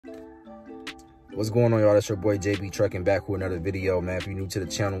What's going on, y'all? That's your boy JB Trucking back with another video, man. If you're new to the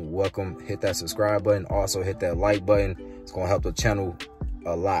channel, welcome. Hit that subscribe button. Also hit that like button. It's gonna help the channel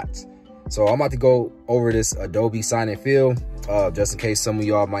a lot. So I'm about to go over this Adobe sign and fill, just in case some of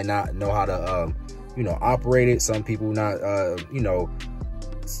y'all might not know how to operate it. Some people not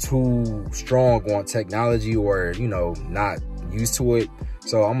too strong on technology, or not used to it.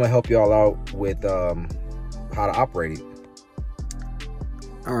 So I'm gonna help y'all out with how to operate it.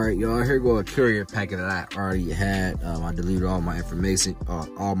 All right, y'all, here go a carrier packet that I already had. I deleted all my information.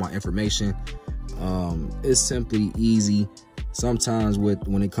 It's simply easy. Sometimes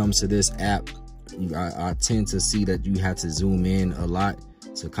when it comes to this app, I tend to see that you have to zoom in a lot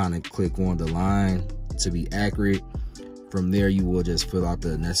to kind of click on the line to be accurate. From there, you will just fill out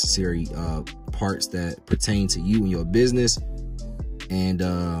the necessary parts that pertain to you and your business, and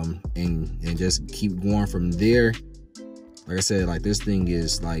just keep going from there. Like I said, like, this thing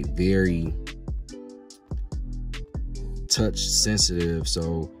is like very touch sensitive,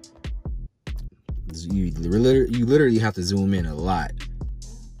 so you literally have to zoom in a lot.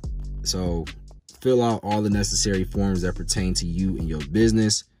 So fill out all the necessary forms that pertain to you and your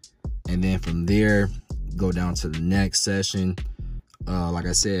business, and then from there go down to the next session. Like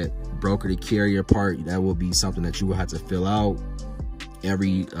I said, broker to carrier part, that will be something that you will have to fill out.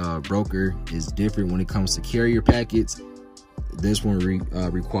 Every broker is different when it comes to carrier packets. This one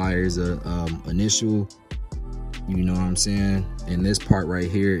requires a initial, you know what I'm saying, and this part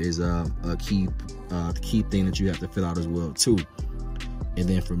right here is a key thing that you have to fill out as well too. And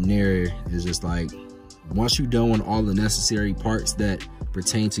then from there, it's just like, once you're done with all the necessary parts that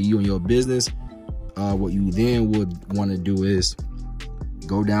pertain to you and your business, what you then would want to do is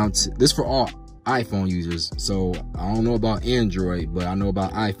go down to this for all iPhone users. So I don't know about Android, but I know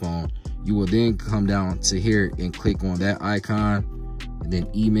about iPhone. You will then come down to here and click on that icon, and then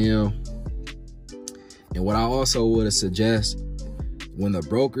email. And what I also would suggest, when the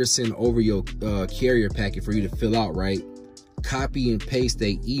broker send over your carrier packet for you to fill out, right, copy and paste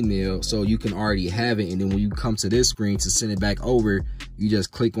their email so you can already have it. And then when you come to this screen to send it back over, you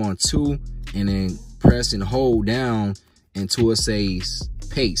just click on to, and then press and hold down until it says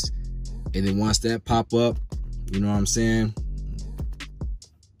paste. And then once that pop up, you know what I'm saying,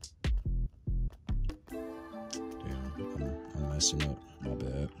 I'm messing up, my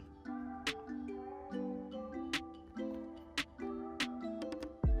bad.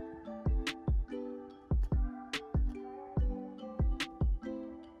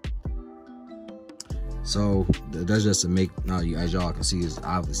 So that's just to make, now as y'all can see, it's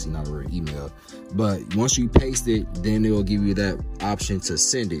obviously not a real email, but once you paste it, then it will give you that option to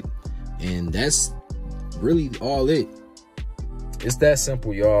send it. And that's really all it. It's that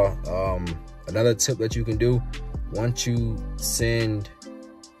simple, y'all. Another tip that you can do, once you send,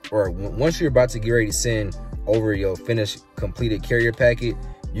 or once you're about to get ready to send over your finished completed carrier packet,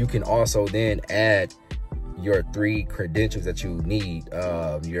 you can also then add your 3 credentials that you need,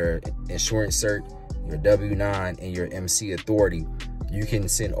 your insurance cert, your W-9, and your MC authority. You can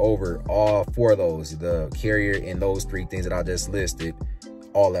send over all 4 of those, the carrier and those 3 things that I just listed,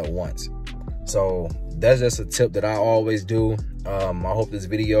 all at once. So that's just a tip that I always do. I hope this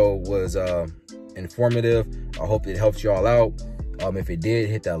video was informative. I hope it helps y'all out. If it did,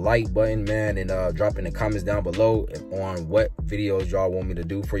 hit that like button, man, and drop in the comments down below on what videos y'all want me to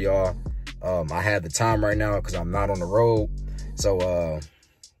do for y'all. I have the time right now because I'm not on the road, so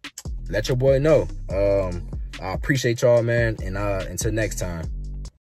let your boy know. I appreciate y'all, man, and until next time.